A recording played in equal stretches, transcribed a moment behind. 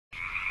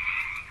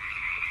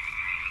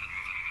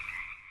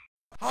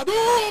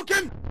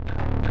Hadouken!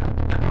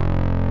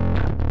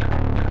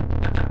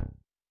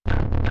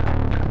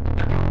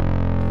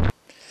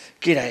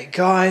 G'day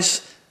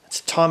guys,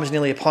 time is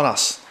nearly upon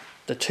us.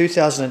 The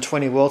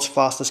 2020 World's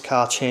Fastest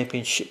Car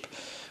Championship.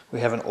 We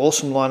have an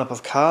awesome lineup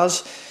of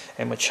cars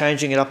and we're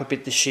changing it up a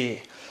bit this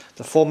year.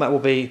 The format will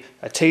be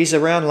a teaser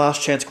round,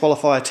 last chance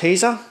qualifier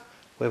teaser,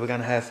 where we're going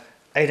to have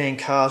 18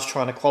 cars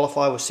trying to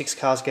qualify with 6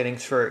 cars getting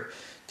through.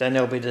 Then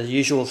there'll be the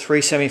usual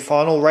 3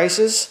 semi-final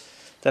races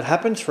that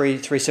happen, three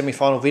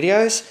semi-final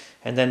videos,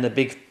 and then the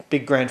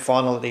big grand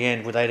final at the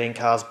end with 18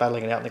 cars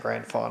battling it out in the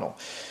grand final.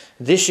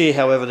 This year,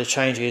 however, the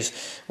change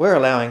is we're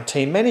allowing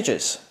team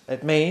managers.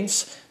 It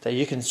means that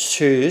you can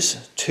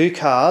choose 2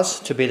 cars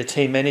to be the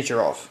team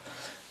manager of.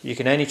 You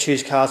can only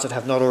choose cars that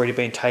have not already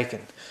been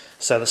taken.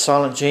 So the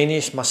silent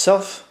genius,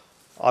 myself,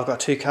 I've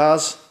got 2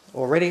 cars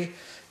already,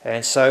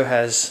 and so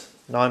has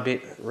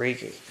 9-bit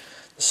Rigi.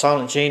 The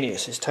silent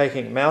genius is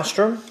taking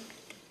Maelstrom,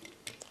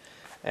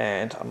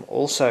 and I'm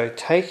also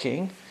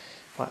taking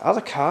my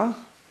other car,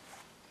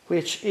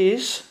 which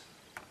is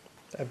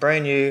a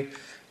brand new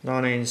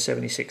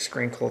 1976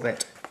 green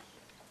Corvette.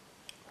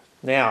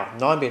 Now,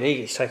 9-bit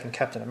Iggy's taking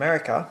Captain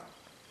America,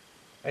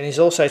 and he's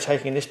also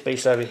taking this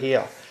beast over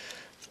here.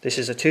 This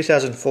is a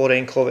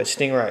 2014 Corvette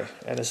Stingray,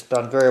 and it's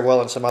done very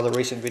well in some other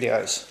recent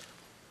videos.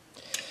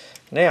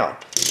 Now,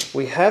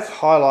 we have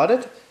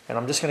highlighted, and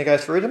I'm just going to go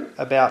through them,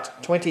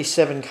 about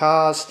 27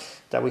 cars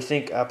that we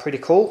think are pretty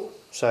cool.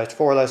 So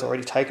 4 of those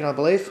already taken, I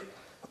believe.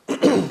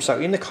 So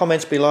in the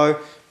comments below,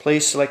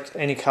 please select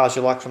any cars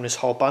you like from this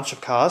whole bunch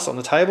of cars on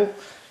the table.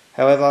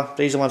 However,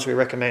 these are ones we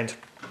recommend.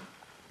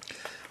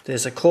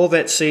 There's a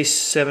Corvette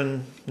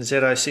C7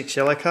 Z06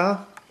 yellow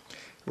car,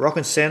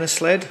 Rockin Santa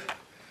Sled,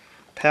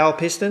 Power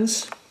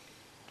Pistons,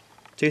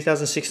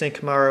 2016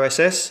 Camaro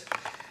SS.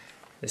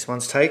 This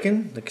one's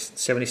taken, the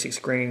 76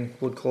 green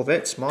wood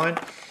Corvette's mine,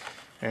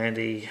 and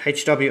the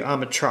HW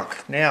armoured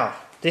truck. Now,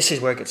 this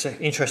is where it gets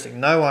interesting.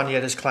 No one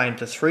yet has claimed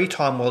the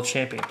 3-time world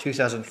champion,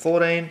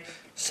 2014,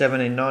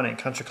 17, 19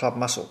 Country Club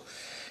Muscle.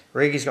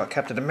 Rigi's got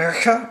Captain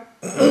America,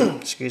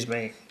 excuse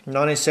me,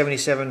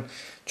 1977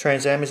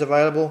 Trans Am is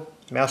available,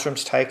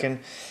 Maelstrom's taken,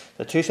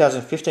 the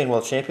 2015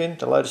 world champion,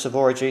 the Lotus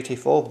Evora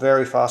GT4,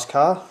 very fast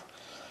car,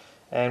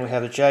 and we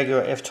have the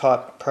Jaguar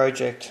F-Type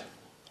Project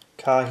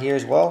car here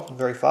as well,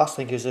 very fast. I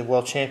think he was the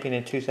world champion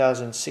in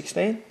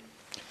 2016.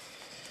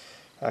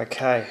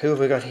 Okay, who have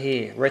we got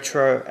here?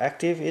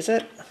 Retroactive, is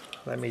it?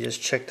 Let me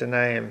just check the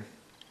name.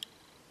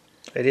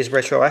 It is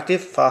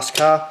Retroactive, fast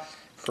car,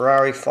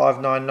 Ferrari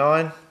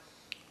 599.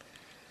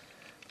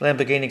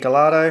 Lamborghini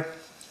Gallardo,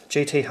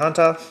 GT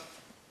Hunter,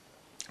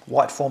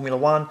 white Formula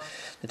 1,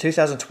 the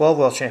 2012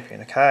 world champion.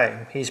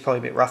 Okay, he's probably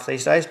a bit rough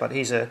these days, but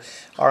he's a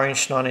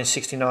orange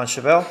 1969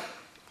 Chevy.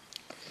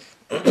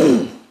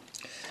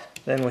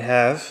 Then we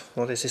have,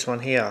 what is this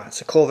one here?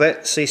 It's a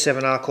Corvette,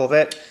 C7R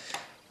Corvette,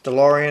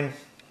 Delorean,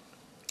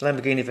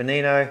 Lamborghini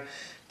Veneno,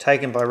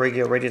 taken by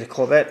Rigi already, the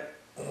Corvette.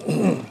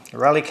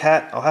 Rally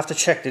Cat, I'll have to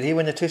check, did he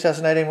win the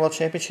 2018 World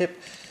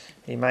Championship?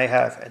 He may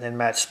have, and then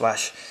Mad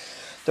Splash.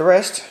 The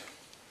rest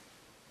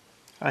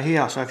are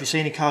here, so if you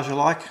see any cars you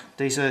like,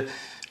 these are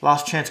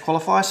last chance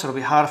qualifiers, so it'll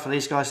be harder for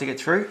these guys to get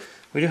through.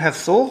 We do have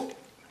Thor,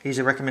 here's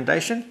a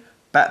recommendation,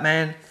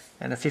 Batman,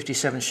 and a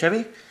 57 Chevy.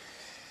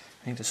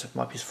 I think this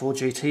might be his 4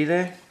 GT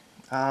there.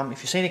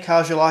 If you see any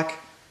cars you like,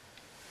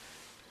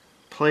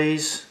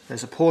 please,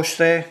 there's a Porsche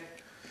there.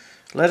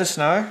 Let us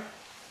know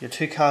your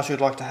 2 cars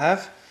you'd like to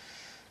have,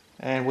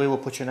 and we will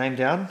put your name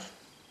down.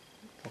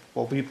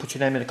 Or you put your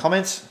name in the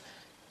comments,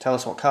 tell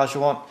us what cars you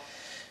want.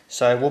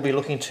 So we'll be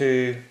looking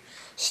to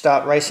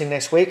start racing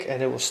next week,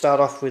 and it will start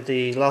off with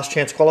the last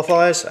chance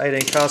qualifiers,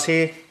 18 cars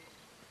here.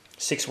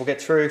 6 will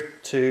get through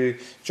to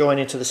join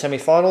into the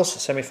semi-finals.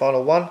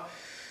 Semi-final 1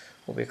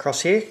 will be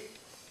across here.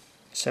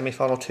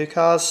 Semi-final 2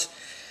 cars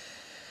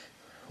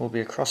will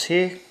be across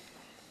here.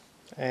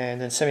 And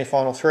then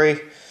semi-final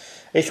 3,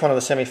 each one of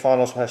the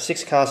semi-finals will have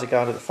 6 cars that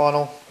go into the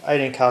final,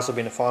 18 cars will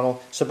be in the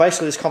final. So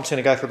basically this comp's going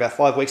to go for about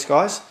 5 weeks,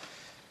 guys,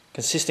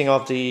 consisting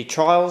of the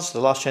trials, the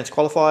last chance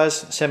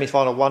qualifiers,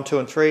 semi-final 1, 2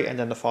 and 3, and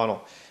then the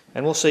final.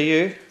 And we'll see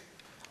you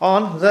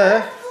on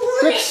the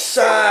flip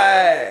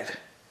side.